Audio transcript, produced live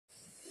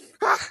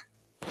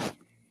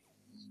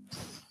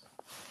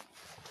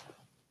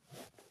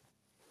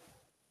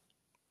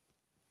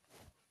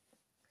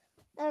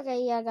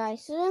Okay, yeah,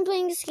 guys. So I'm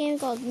playing this game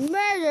called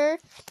Murder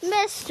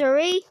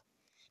Mystery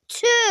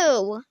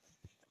 2.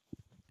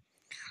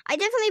 I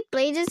definitely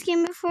played this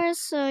game before,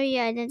 so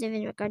yeah, I didn't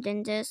even record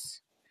in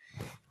this.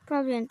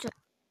 Probably until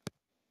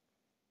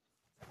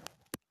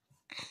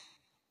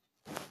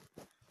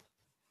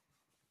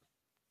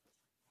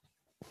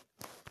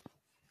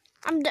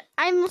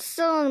I'm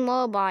still on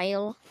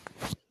mobile.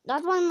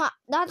 Not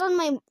on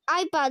my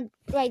iPad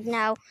right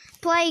now.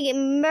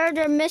 Playing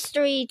Murder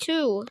Mystery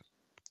 2.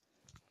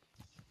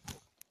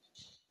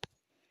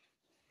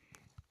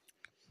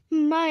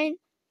 My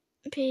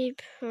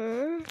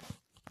paper.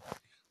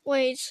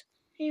 Wait,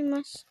 you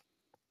must.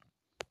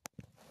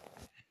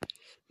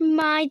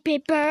 My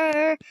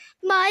paper.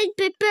 My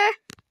paper.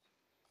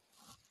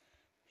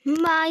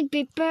 My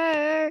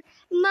paper.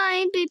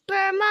 My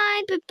paper.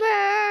 My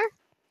paper.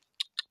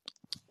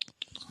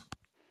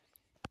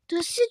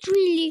 Does it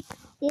really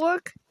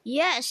work?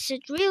 Yes,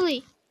 it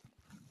really.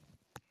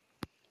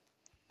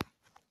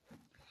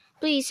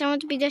 Please, I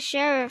want to be the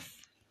sheriff.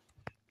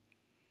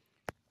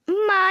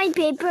 My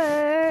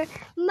paper.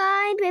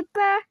 My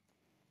paper.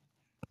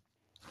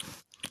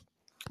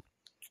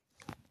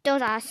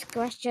 Don't ask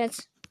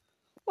questions.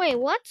 Wait,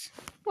 what?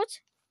 What?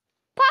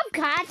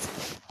 Popcat?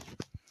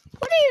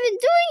 What are you even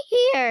doing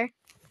here?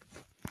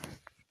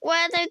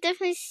 Well, I've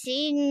definitely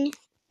seen.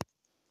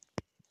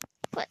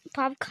 What,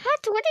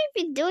 Popcat? What have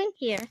you been doing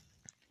here?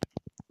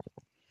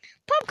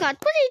 Popcat,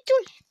 what are you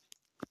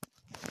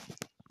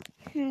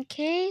doing?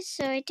 Okay,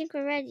 so I think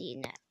we're ready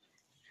now.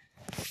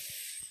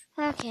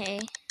 Okay.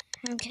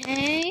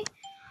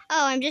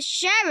 Oh, I'm just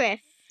sheriff.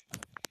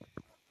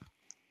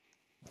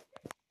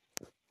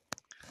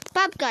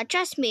 Popcat,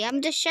 trust me,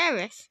 I'm the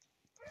sheriff.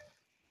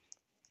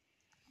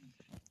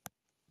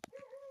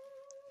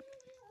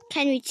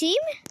 Can we team?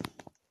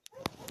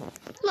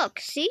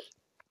 Look, see?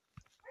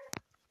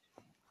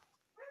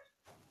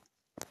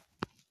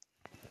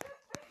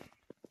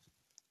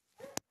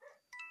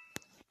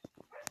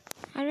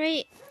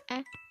 Alright.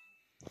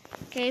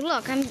 Okay,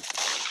 look, I'm.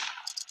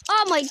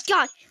 Oh my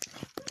god!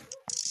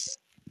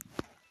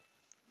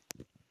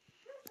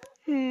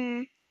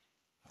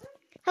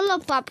 Hello,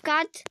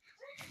 Popcat.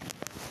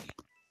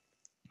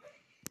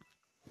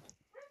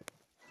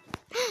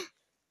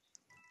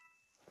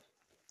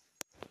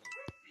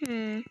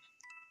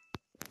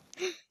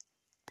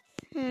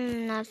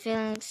 Not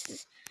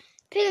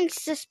feeling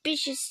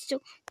suspicious to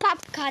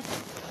Popcat.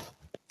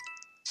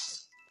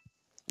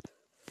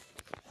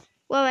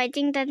 Well, I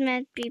think that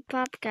might be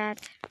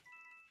Popcat.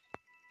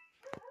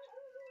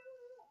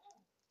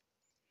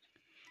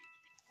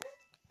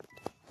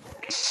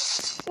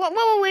 Wait,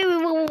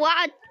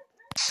 what?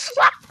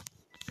 What?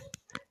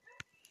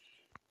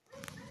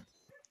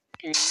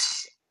 Okay.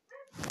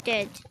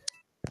 Dead.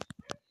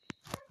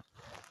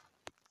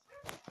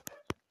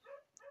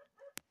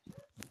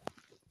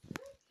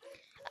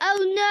 Oh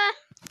no!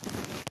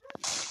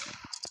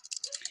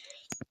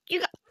 You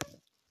got.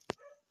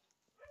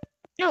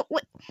 No,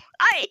 wait.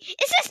 Is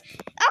this.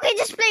 Okay,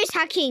 this player is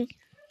hacking.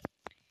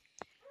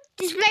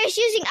 This player is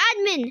using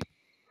admin.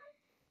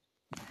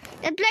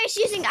 The player is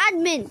using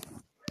admin.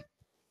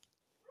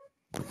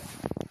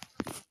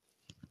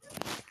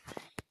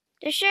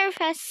 The sheriff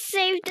has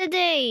saved the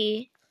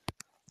day.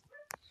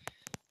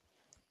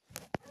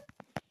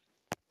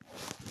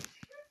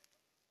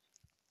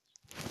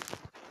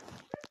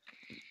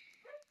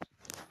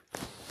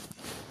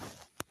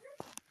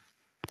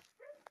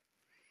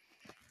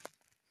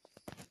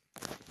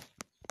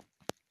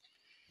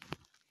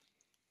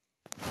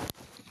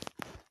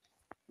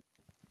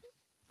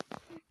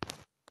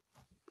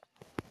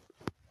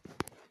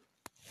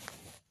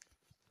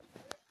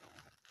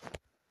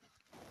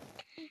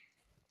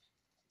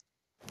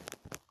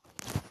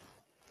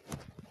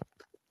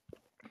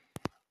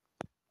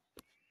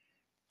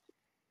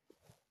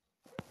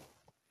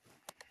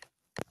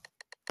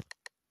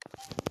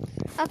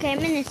 Okay,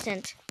 I'm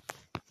innocent.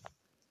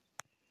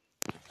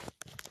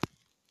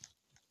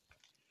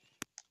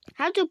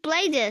 How to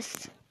play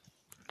this?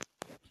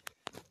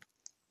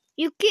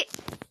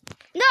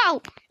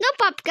 No,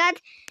 Popcat.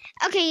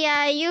 Okay,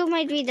 yeah, you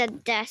might read the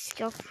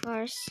desk, of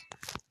course.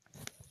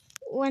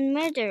 One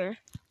murder.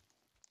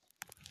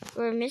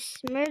 Or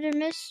murder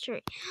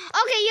mystery.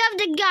 Okay, you have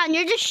the gun.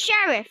 You're the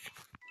sheriff.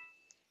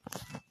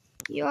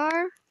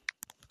 You're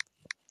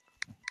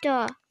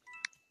the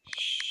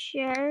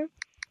sheriff.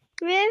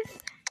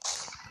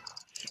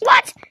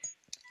 What?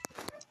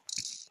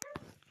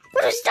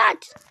 What is that?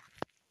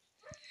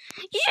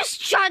 You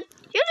just shot.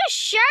 You're the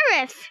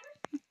sheriff.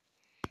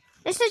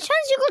 There's a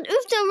chance you could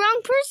oof the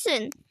wrong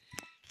person.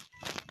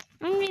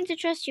 I'm going to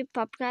trust you,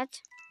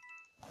 Popcat.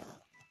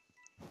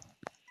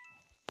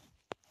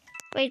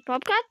 Wait,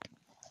 Popcat?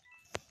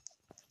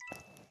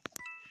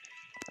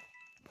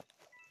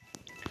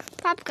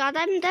 Popcat,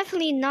 I'm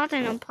definitely not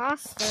an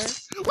imposter.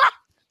 What?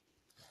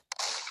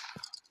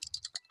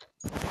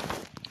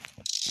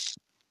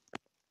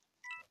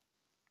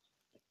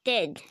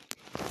 Dead.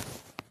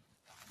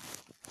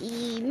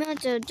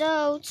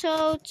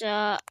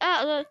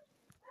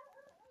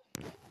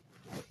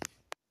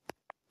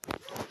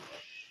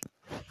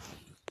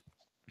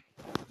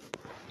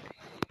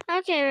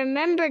 Okay,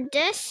 remember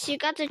this? You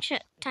got to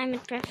time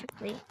it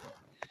perfectly.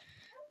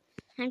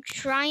 I'm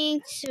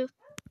trying to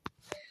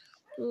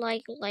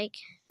like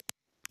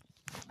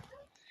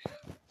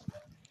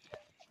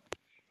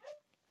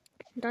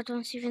that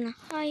one's even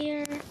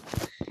higher.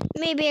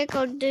 Maybe I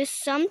could do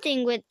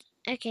something with.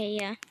 Okay,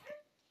 yeah.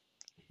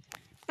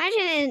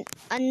 Imagine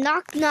a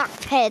knock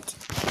pit,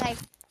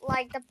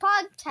 like the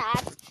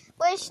podcast.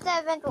 Wish the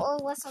event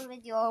was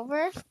already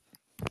over.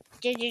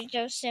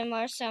 Sim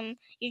or some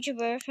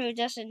YouTuber who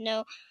doesn't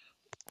know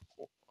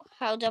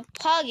how the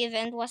Pog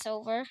event was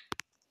over.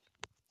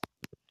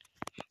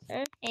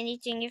 Or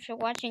anything if you're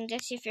watching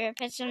this, if you're a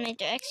Pet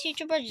Simulator X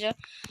YouTuber,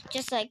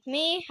 just like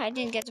me. I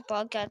didn't get the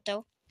podcast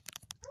though.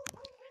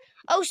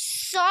 Oh,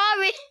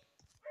 sorry.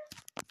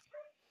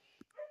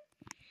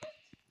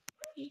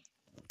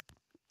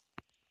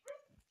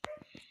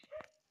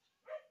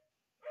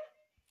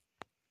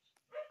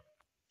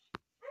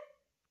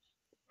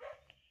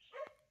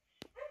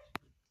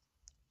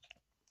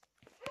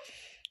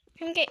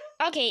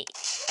 Okay.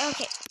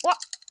 What?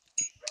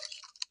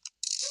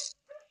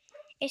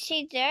 Is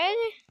he dead?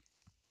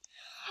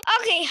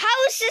 Okay,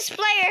 how is this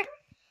player?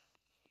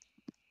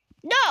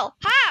 No,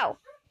 how?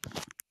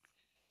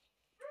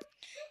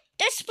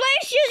 This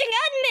player's using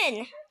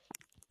admin.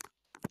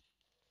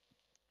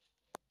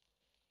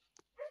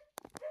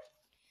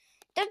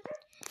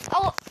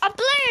 A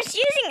player's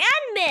using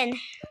admin.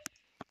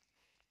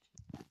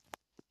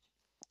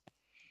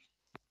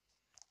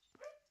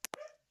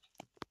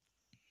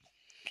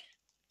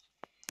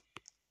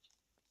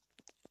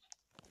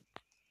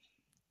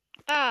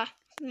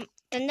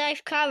 The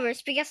knife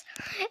covers because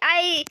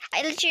I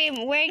literally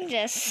am wearing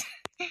this.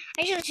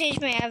 I should change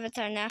my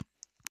avatar now.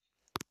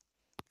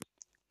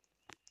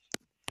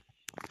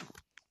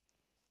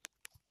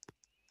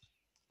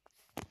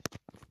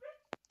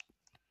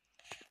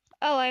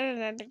 Oh, I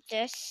remember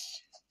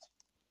this.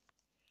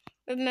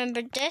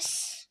 Remember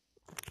this?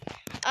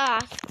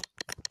 I'm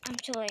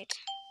too late.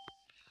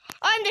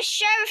 I'm the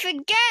sheriff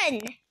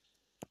again!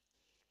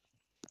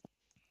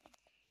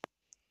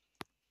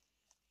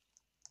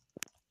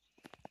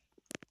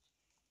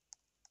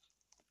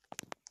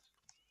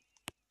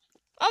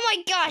 Oh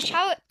my gosh,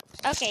 how...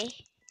 Okay.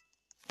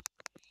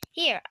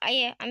 Here,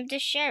 I'm the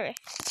sheriff.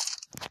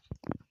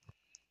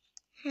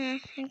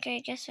 Okay,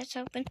 I guess that's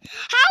open.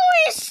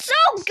 How is so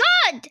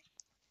good?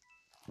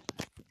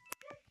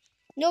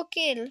 No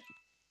kill.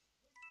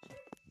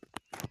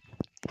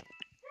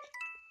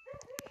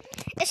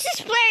 Is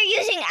this player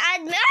using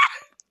admin?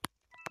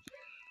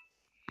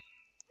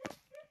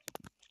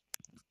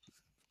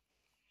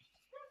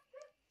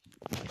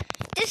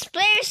 This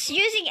player's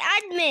using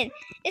admin.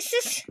 Is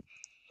this...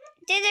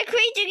 Did the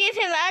creator give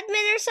him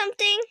admin or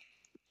something?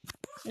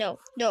 No.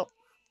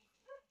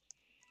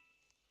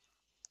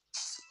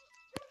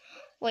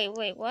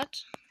 Wait,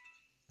 what?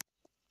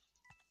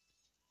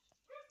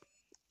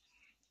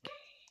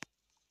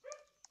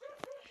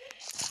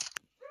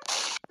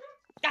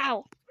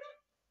 Ow.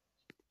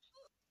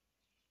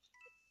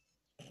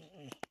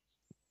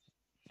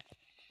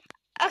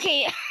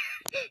 Okay.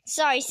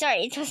 sorry.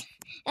 It was...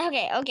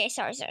 Okay,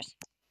 sorry.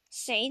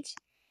 Sage.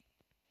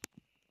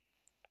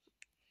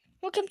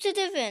 Welcome to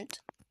the event.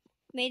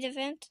 Main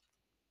event.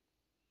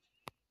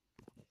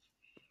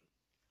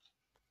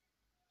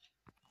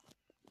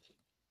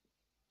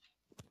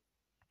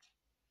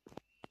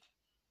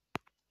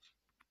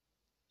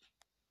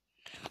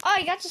 Oh,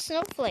 I got the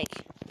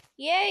snowflake.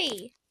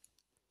 Yay.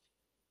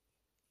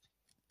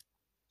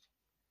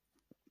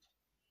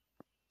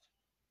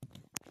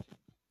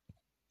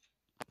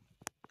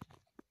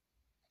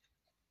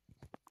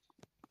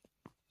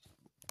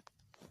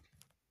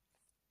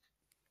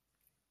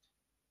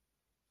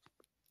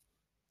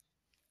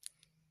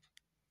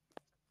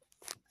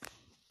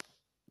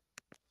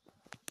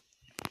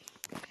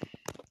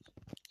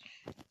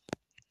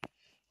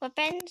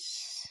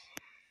 Weapons.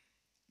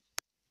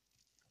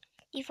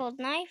 Default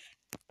knife.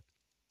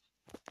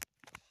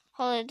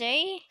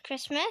 Holiday.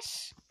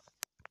 Christmas.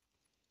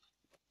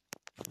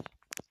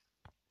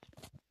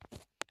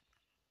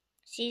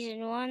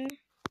 Season 1.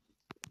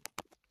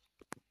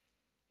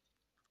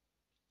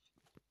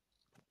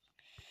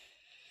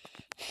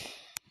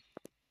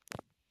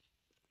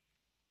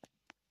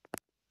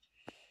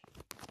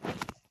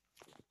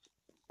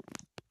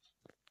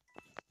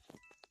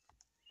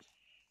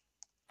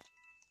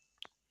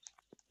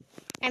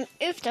 I'm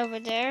oofed over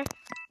there.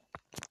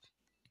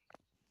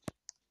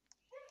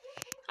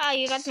 Oh,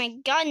 you got my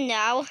gun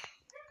now.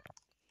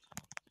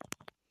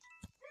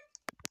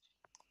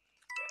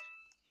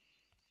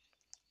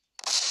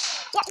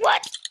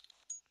 What?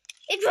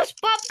 It was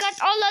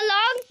Bobcat all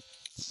along?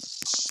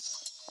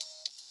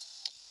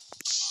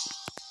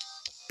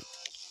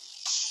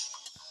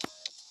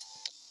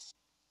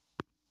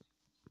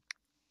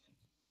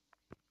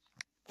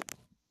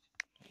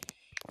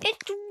 It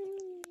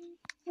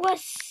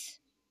was...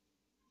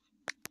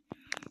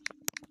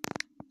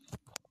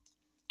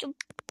 the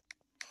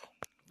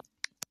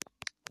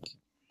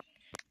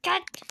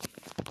cat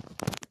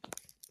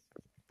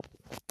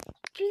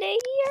player?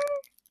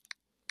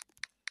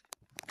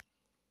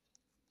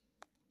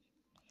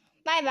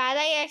 My bad,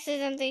 I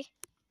accidentally...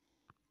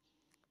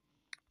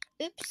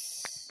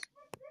 Oops.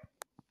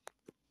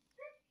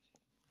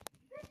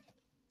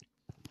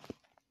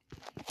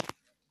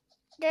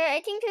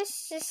 I think this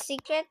is the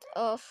secret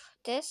of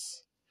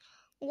this.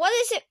 What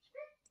is it?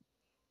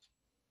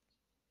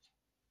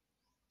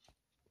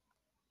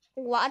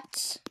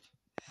 What?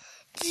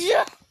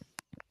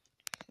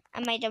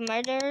 Am I the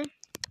murderer?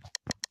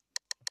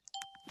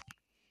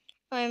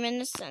 Or I'm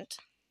innocent?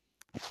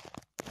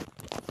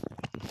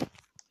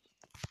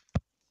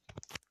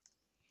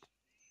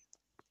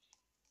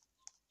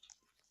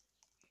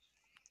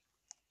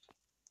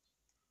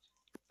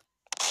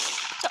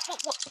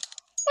 What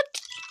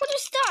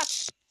is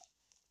that?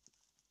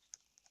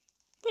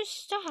 What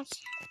is that?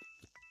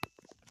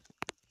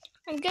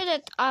 I'm good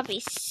at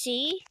obbies.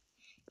 See?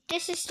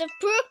 This is the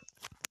proof.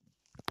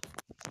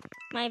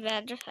 My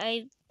bad.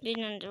 I've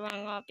been on the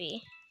wrong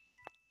obby.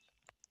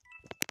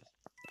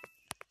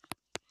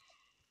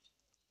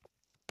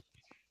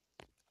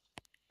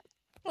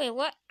 Wait,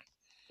 what?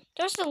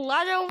 There's a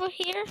ladder over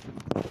here?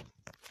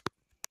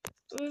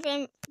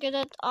 I'm good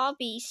at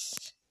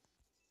obbies.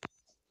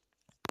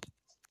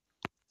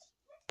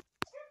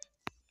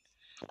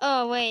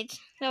 Oh, wait.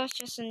 That was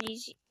just an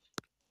easy...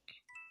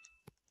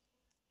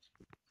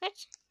 What?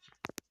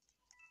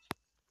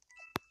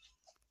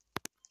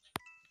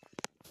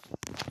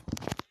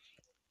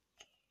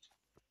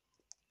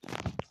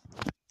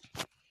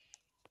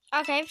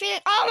 Okay, I'm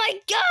feeling... Oh my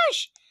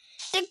gosh!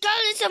 The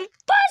girl is a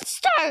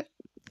monster!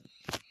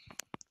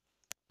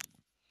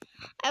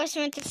 I was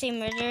meant to say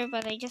murder,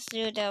 but I just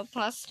do the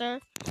imposter.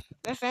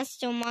 Reference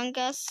to Among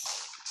Us.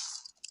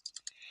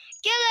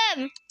 Kill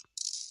him!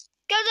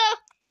 Kill the...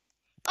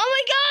 Oh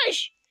my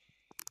gosh!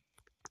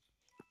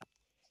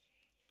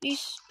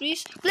 Please,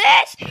 please,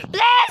 please,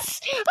 please!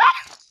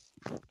 Ah!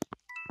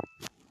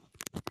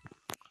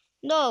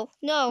 No,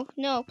 no,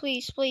 no,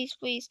 please, please,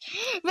 please.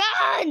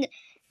 Run!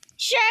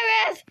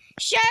 Sheriff!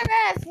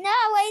 Sheriff! No,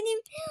 I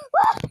need...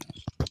 Ah!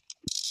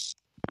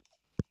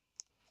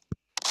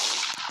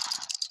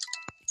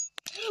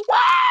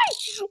 Why?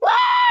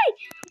 Why?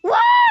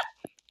 Why?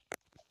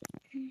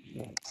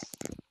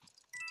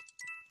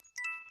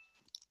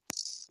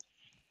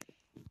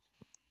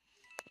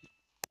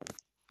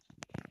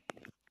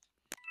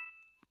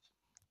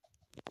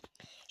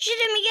 Shoot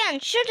him again!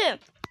 Shoot him!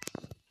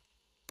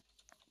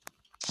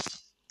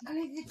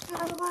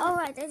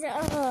 Alright,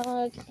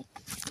 oh, okay.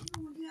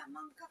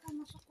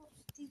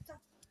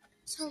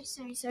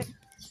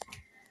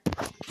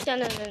 Sorry.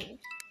 No.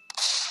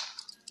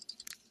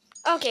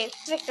 Okay,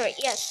 victory.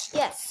 Yes.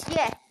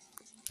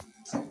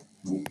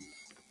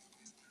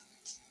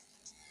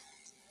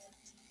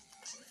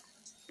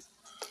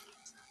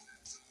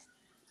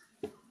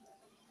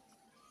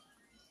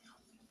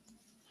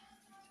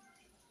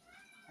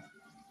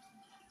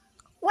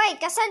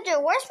 Wait, Cassandra,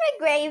 where's my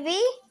gravy?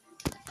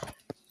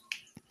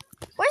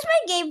 Where's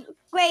my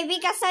gravy,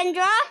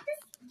 Cassandra? I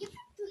just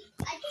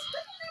put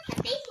it on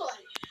the big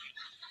one.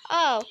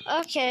 Oh,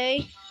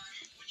 okay.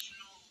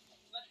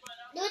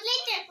 Do it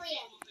later, please.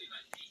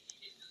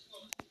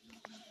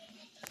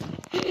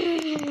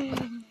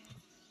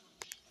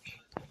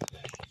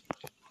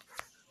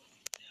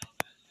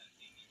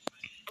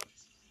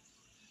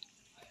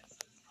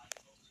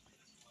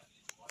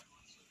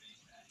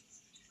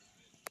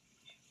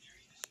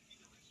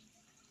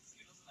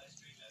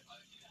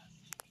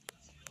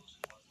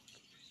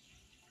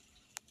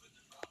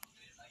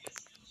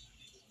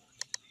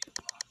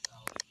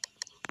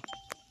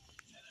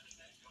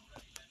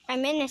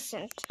 I'm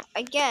innocent.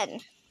 Again.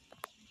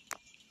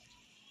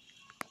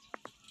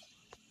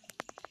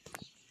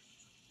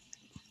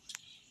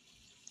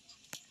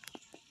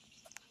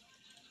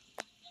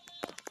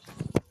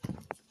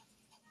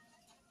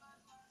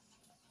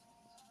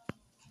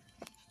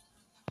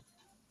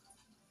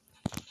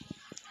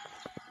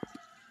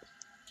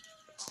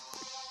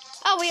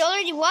 Oh, we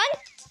already won?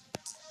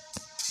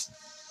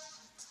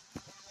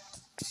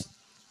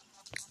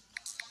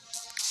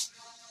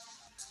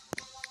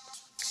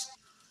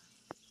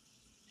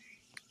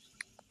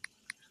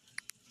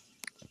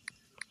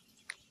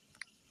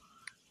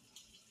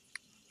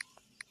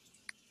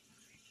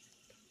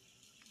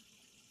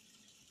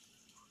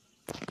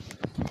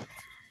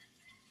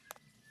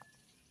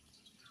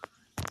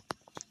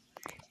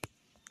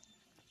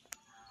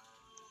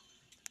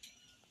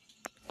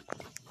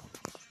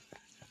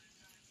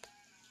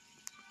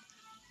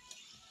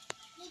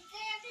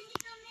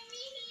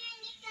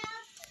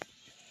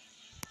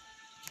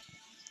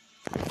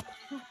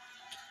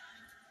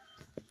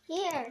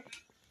 Here.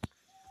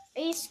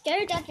 Are you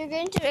scared that you're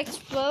going to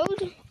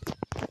explode?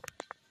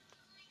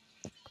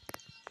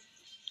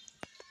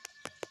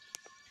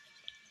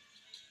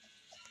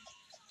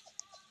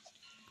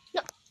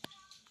 No.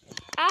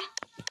 Ah.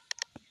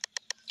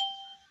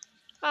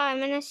 Oh,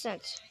 I'm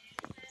innocent.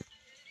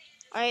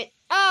 Alright.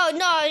 Oh,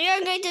 no,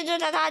 you're going to do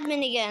that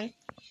admin again.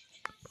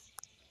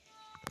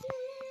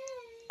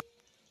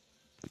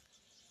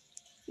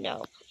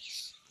 No,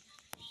 please.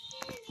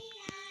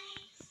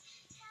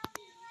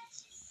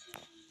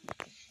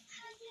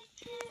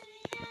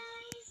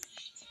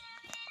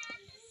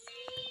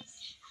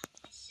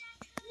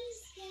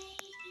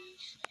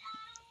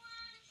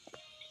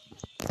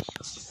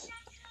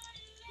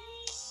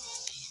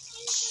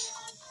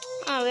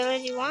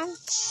 everyone.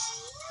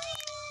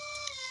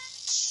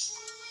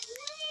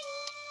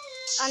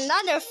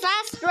 Another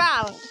fast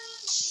round.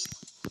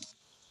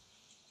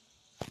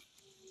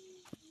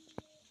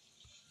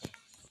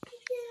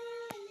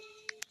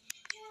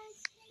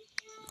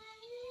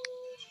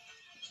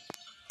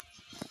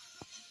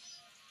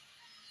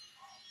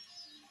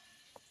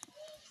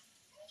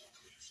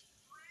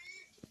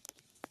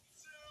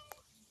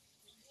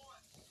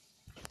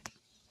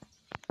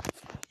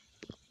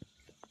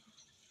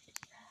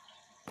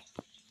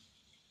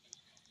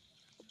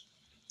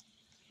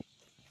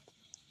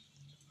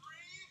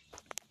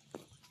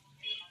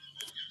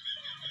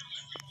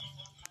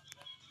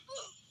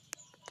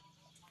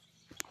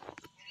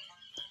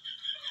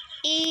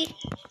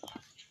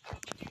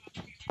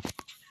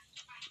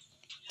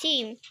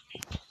 Team.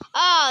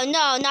 Oh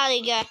no, not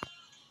again.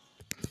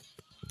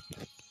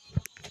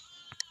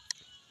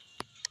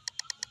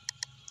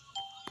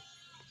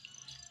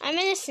 I'm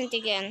innocent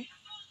again.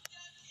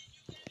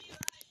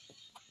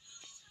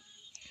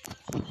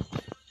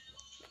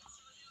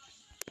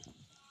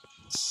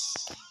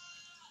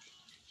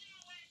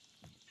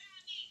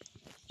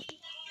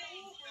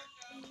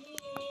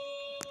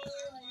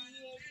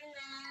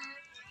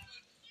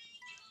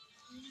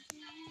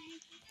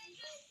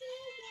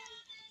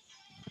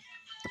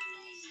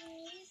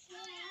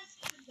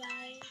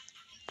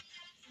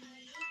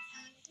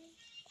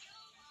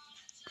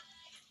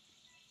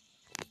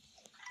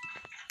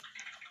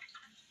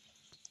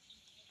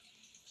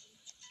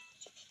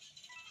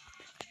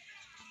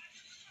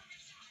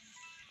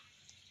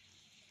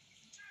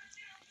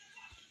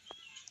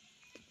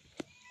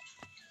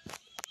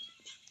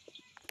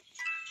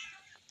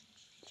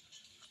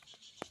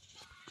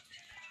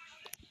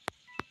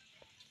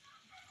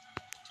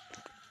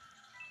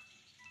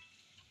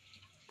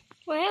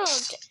 Well,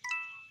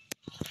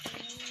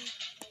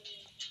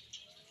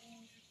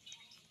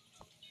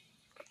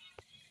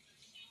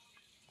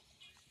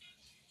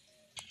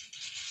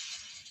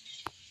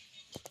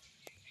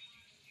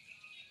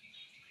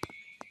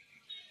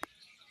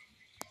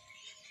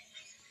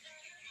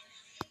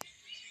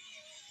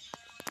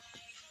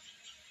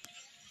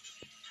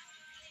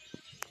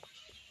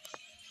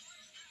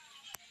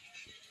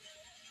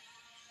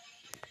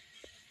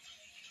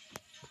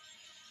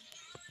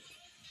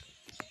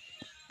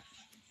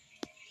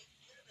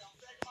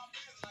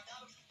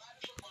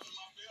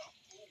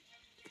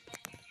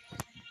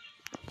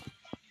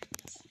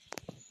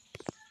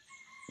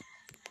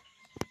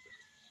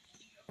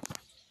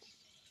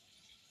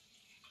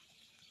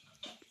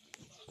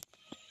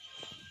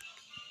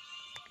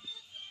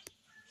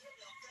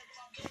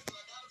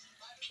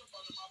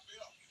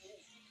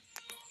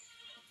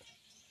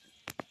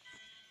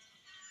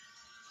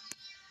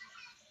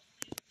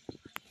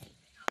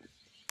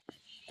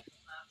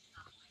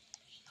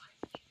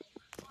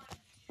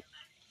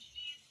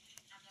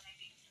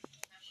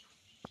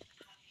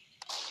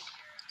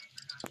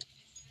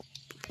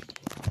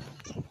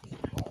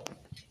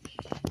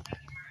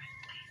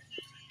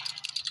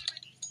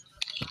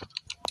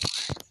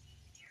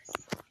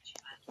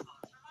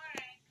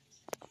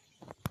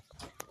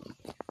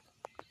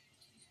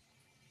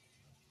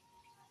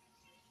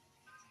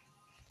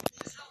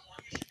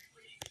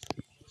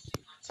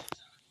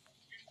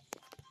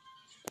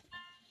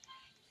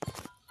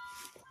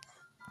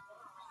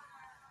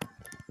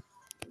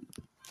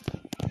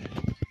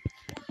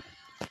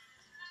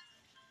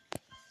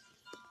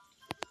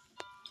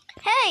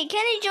 hey,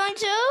 can he join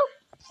too?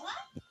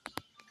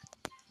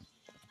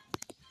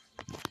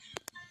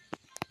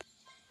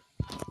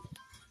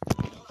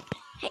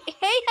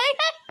 Hey.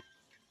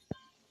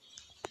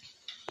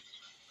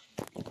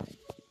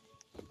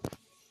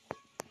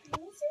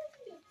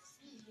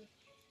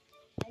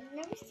 I've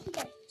never seen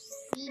that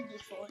sea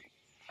before.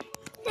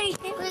 Hey. Wait,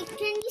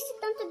 can we sit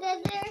down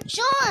together?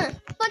 Sure,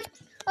 but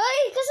hey,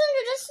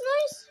 Cassandra, that's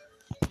nice.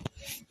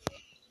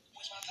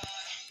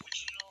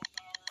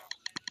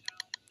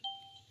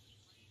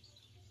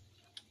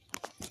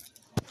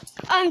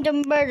 I'm the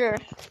murderer.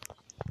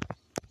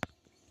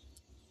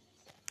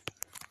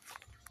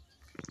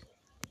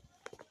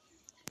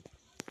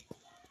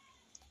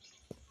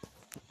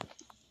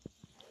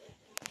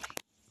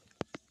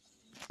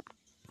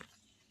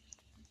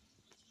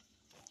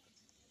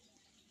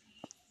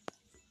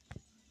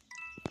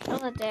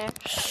 Over there.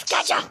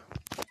 Gotcha!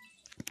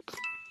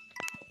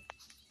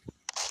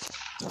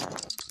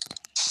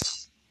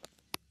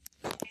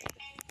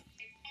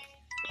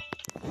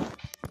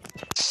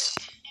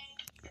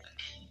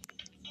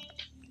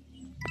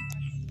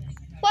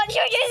 What?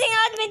 You're using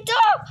admin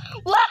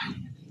too? What?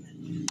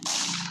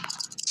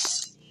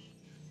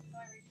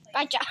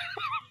 Gotcha.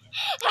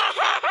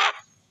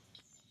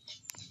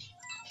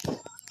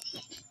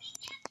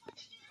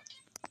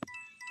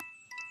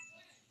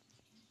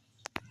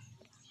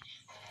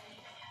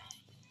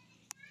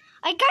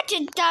 I got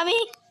you, dummy.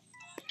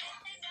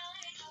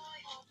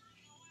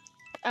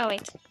 Oh,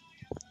 wait.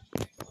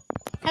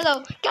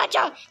 Hello.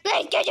 Gotcha.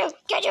 Please, get you.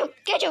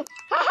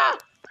 Haha.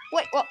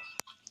 Wait, what?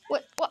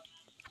 Wait, what?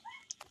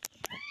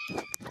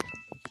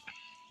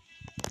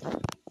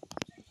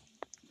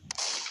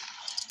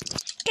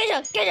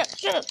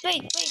 Shut up.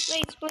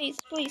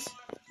 Please.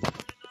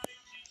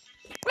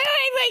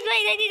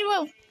 Wait, I need to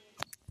move.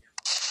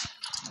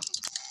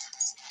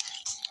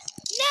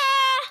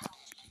 Nah!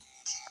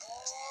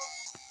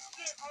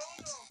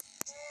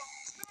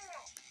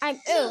 I'm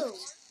Blue.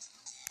 oofed.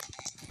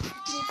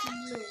 It's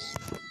blue.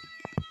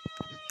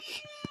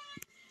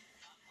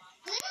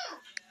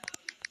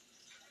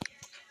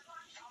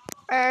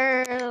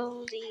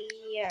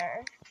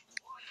 Earlier.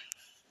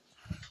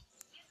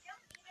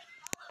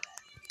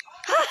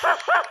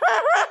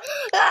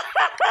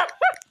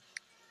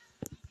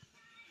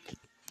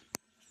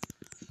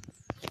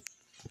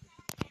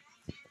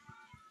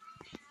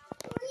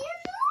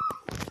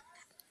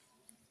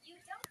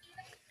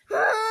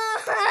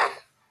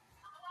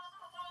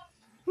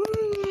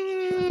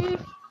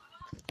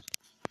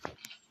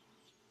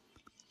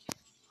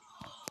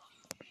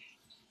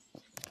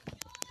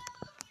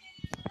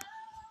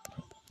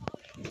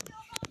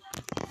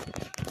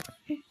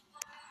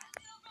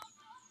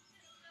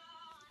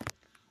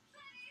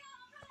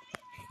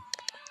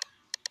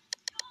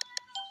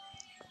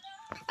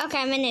 Okay,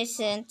 I'm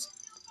innocent.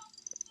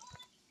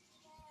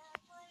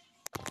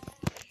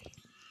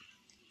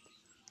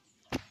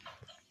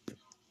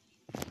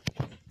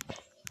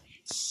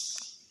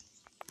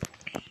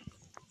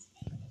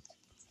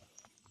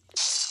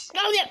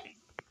 Oh, yeah.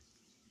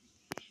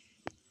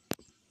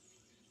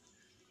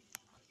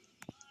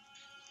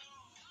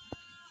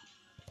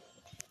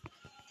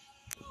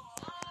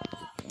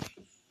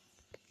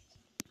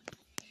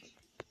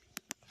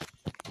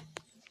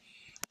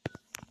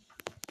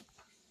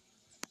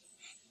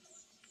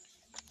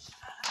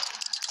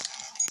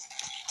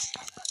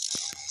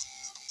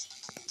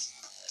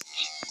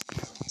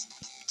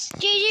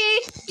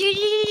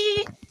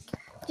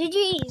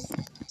 GG's.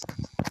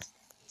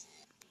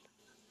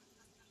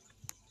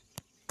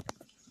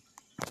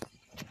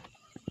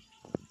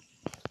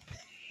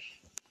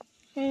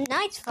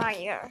 Night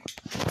fire.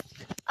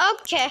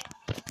 Okay.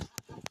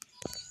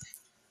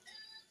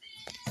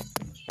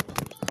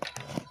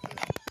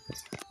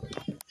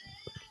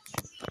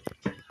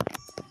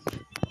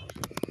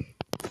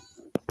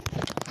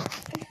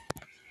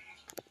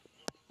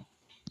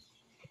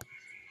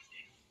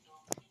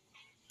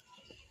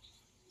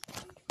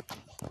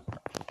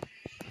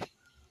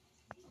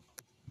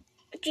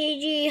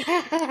 GG.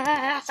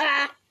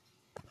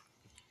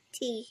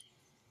 T.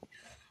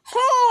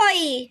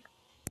 Hoi!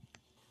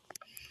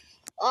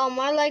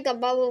 I like the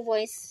bubble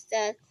voice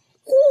that.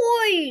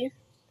 Hoi!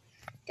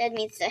 That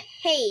means the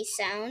hey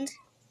sound.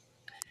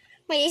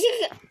 Wait,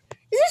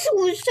 this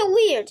is so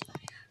weird.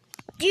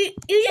 You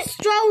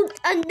just throw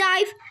a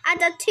knife at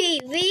the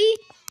TV?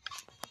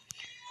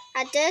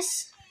 At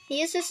this?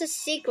 This is a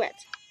secret.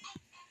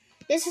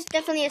 This is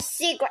definitely a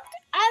secret.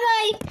 Am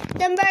I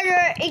the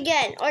murderer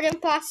again or the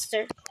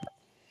imposter?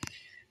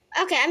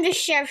 Okay, I'm the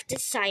sheriff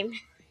this time.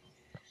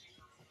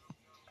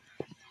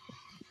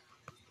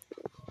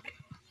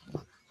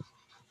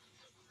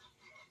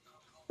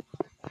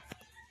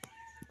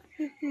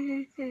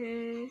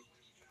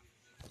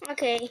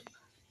 Okay.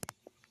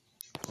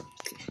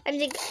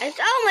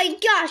 Oh my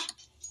gosh!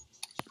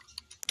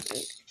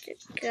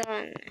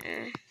 Gun.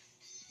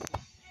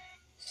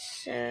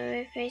 So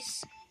if I.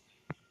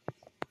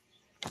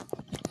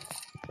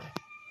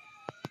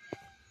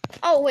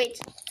 Oh wait,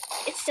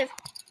 it's the.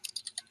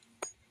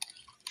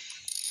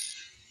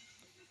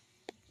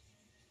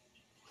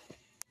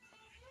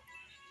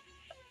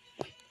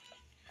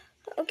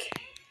 Okay.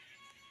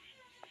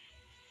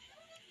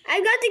 I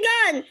got the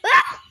gun!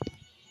 Ah!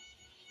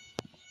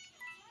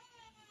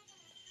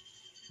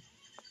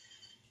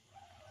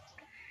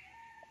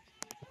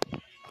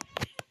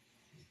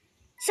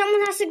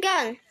 Someone has a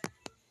gun.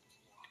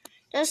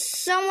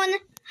 Someone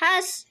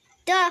has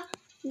the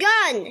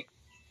gun.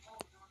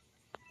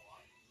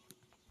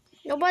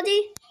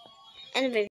 Nobody? And